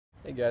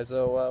Hey guys,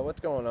 so what's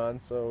going on?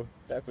 So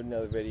back with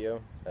another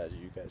video, as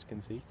you guys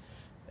can see,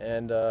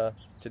 and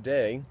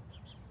today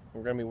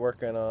we're going to be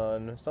working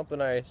on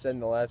something I said in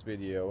the last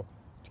video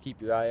to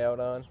keep your eye out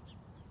on.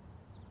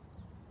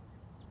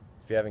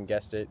 If you haven't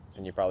guessed it,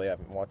 and you probably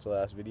haven't watched the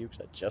last video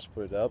because I just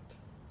put it up,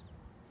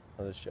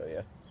 I'll just show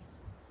you.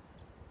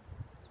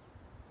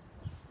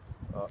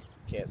 Oh,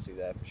 can't see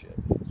that for shit.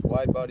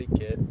 Wide body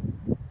kit.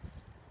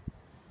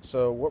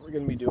 So what we're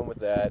going to be doing with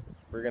that,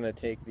 we're going to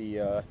take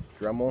the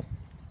Dremel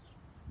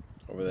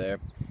over there.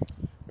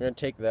 We're going to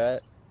take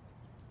that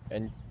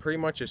and pretty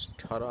much just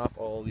cut off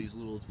all these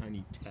little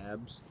tiny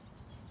tabs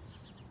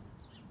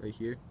right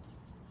here.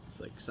 It's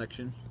like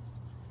section.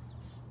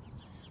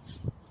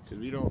 Because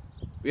we don't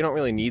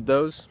really need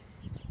those.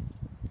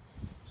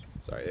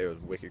 Sorry, they were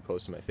wicked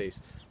close to my face.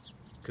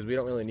 Because we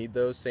don't really need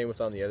those. Same with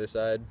on the other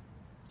side.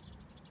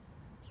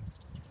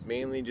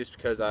 Mainly just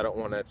because I don't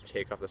want to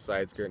take off the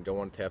side skirt and don't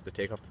want to have to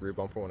take off the rear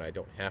bumper when I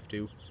don't have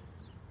to.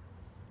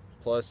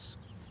 Plus,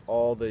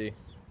 all the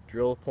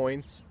drill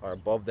points are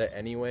above that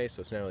anyway, so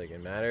it's not really going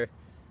to matter.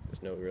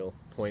 There's no real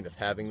point of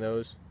having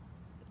those.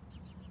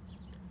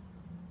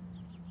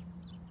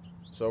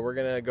 So we're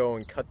going to go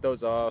and cut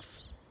those off,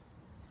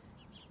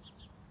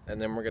 and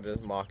then we're going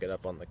to mock it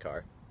up on the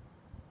car.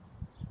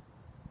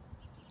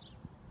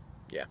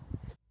 Yeah.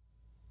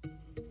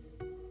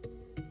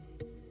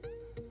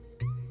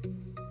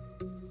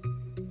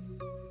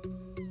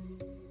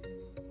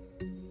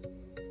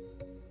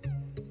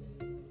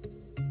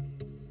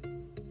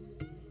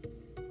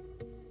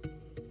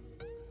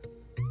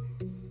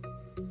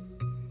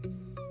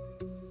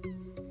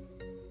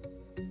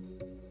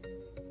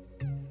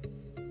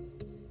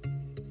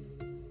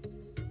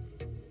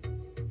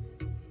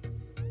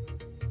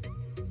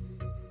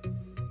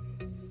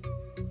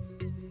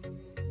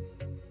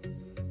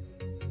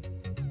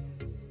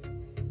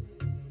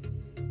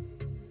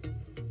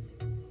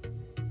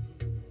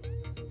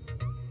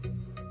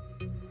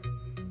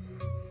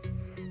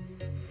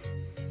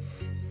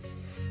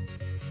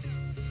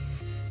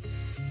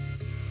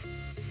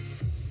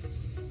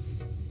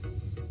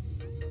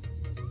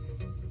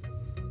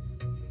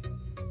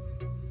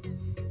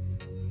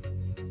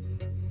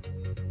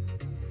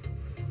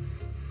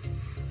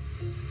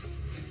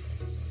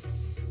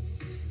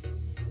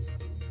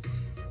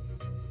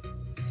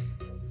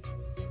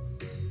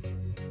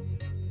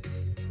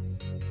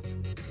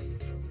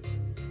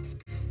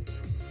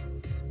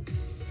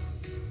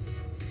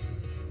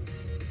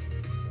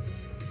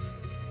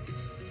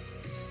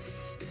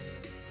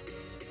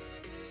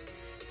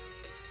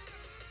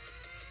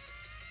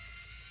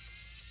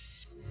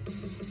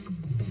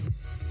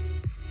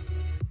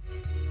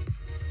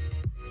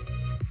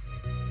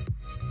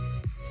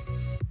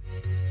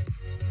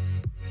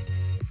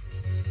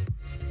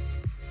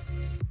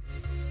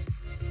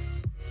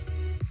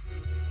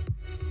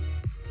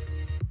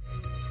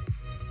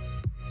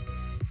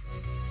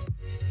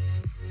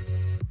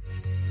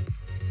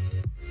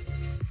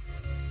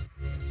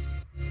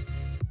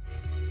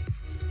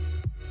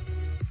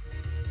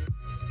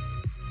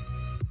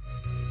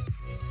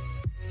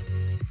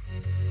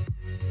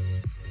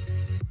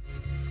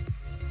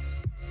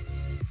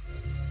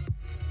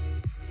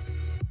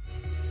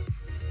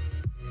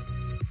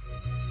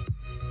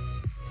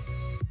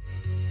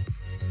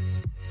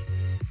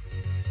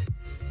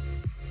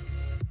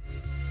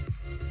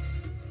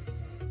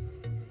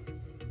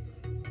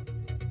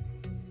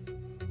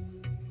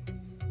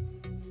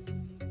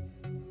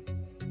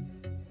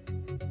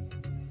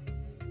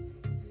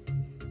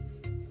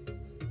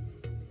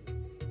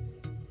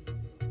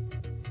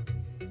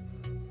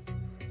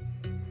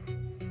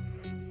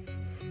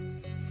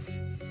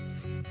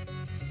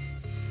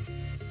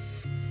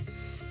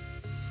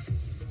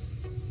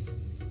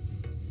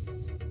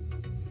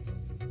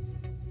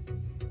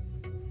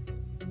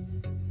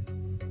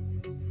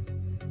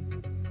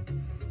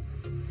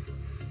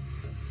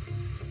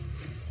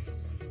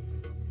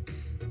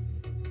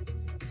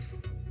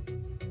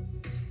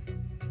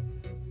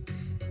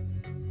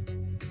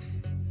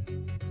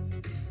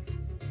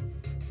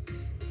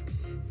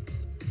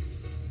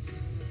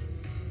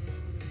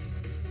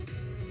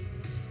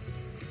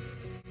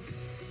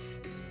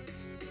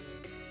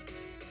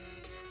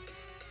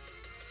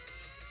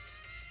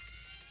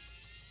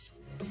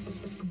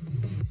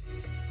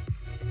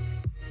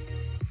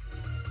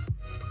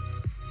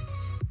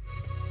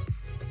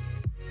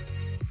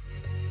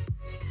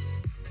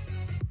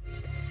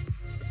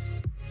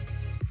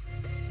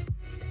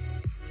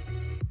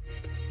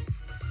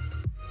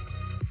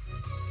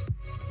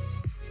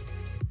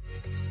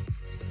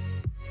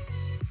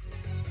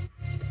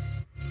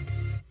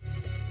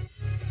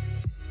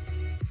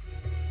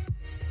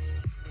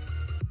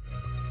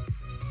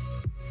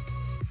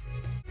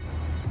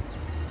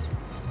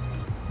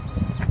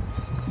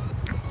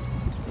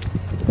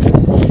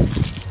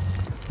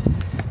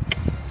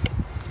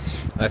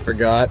 I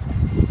forgot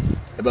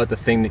about the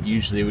thing that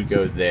usually would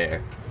go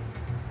there.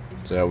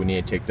 So we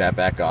need to take that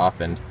back off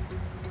and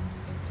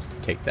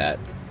take that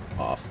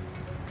off.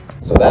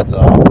 So that's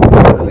off.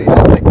 Literally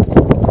just like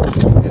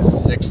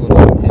is 6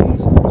 little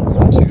pins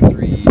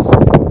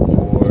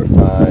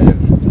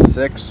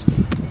 6.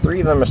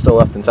 3 of them are still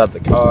left inside the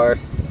car.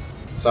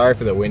 Sorry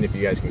for the wind if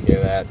you guys can hear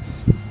that,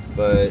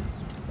 but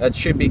that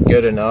should be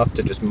good enough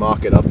to just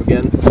mock it up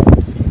again.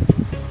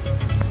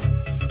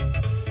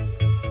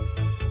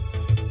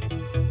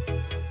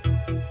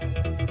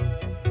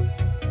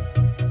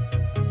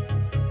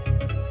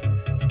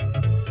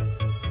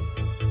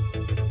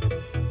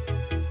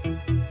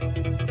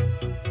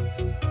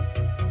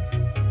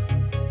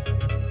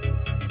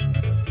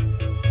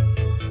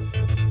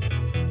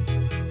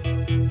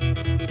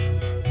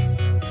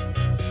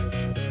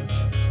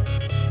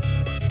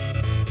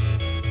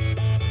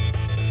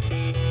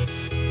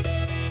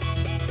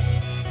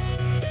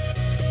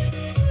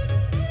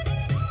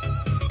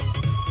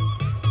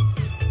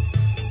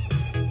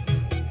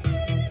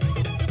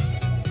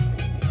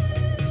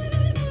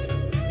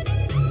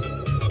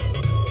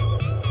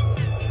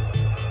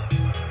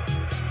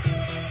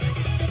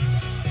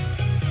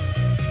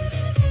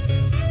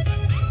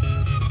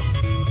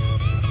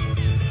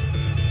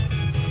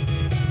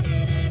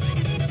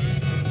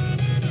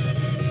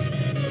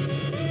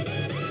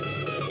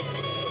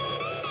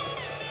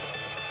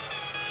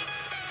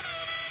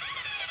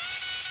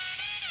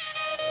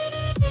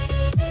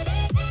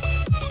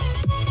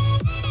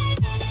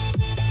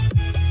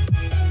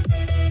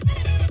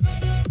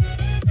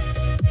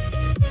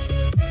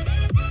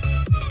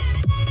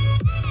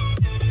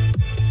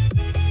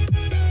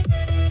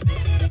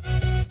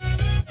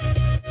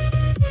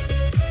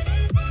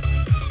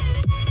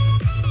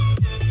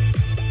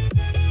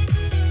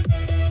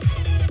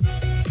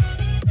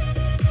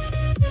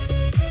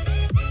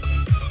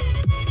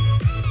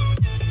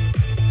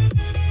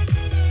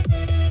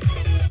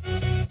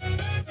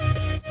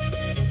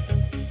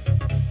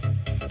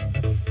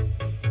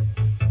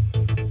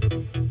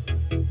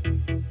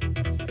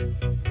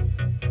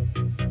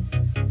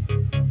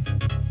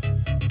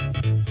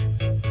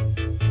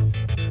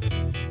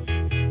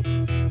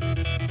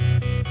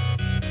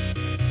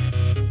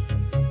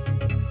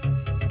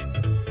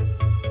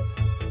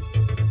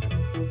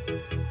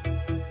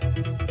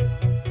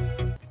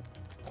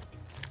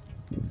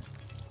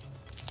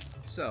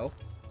 So,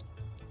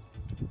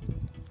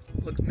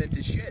 looks mint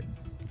as shit.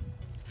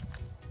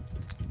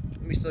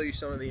 Let me show you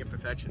some of the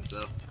imperfections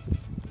though.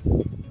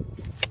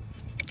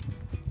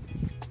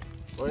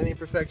 One of the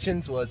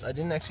imperfections was I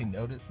didn't actually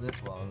notice this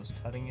while I was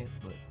cutting it,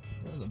 but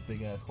there was a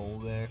big ass hole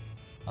there.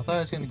 I thought it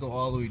was going to go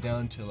all the way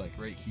down to like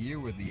right here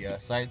where the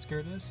side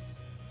skirt is.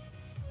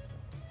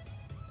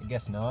 I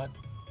guess not.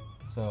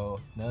 So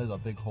now there's a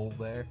big hole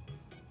there.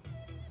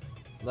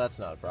 Well, that's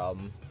not a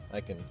problem. I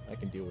can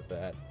deal with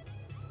that.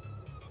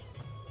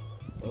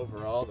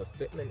 Overall, the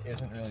fitment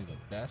isn't really the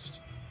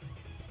best.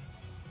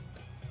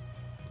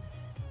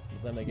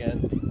 But then again,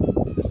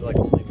 this is like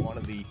only one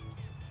of the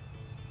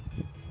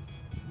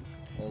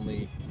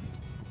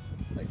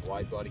like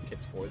wide body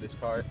kits for this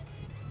car.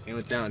 See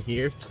what's down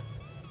here?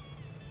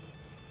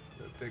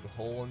 There's a big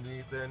hole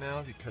underneath there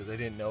now because I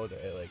didn't know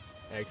that it like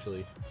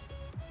actually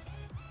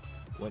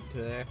went to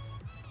there.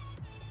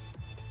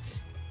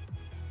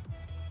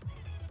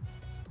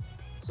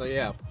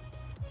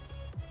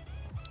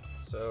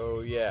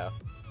 So yeah,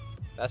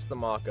 that's the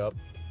mock-up.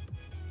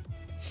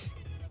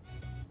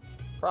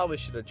 Probably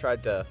should have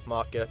tried to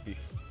mock it up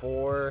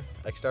before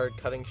I started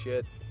cutting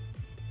shit.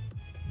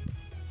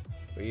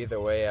 But either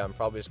way, I'm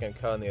probably just going to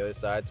cut on the other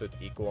side so it's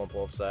equal on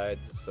both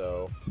sides,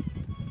 so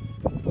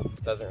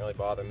it doesn't really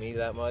bother me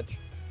that much.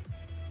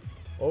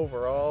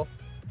 Overall,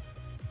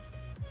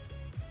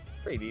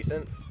 pretty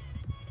decent.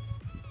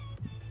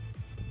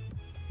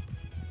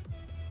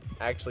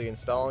 Actually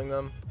installing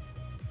them,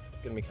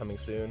 going to be coming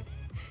soon.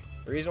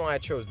 The reason why I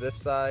chose this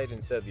side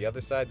instead of the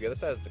other side is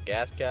the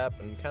gas cap,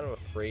 and I'm kind of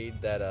afraid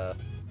that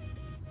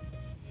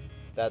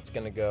that's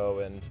going to go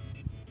and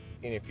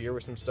interfere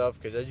with some stuff,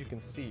 because as you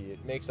can see,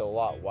 it makes it a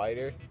lot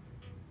wider,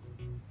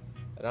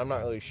 and I'm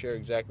not really sure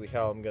exactly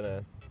how I'm going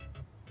to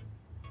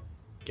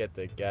get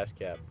the gas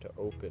cap to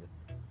open.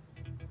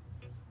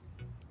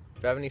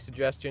 If you have any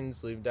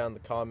suggestions, leave them down in the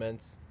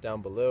comments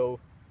down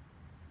below.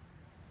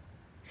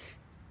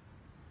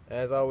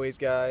 As always,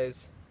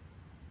 guys,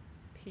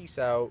 peace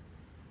out.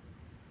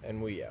 And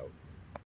we out.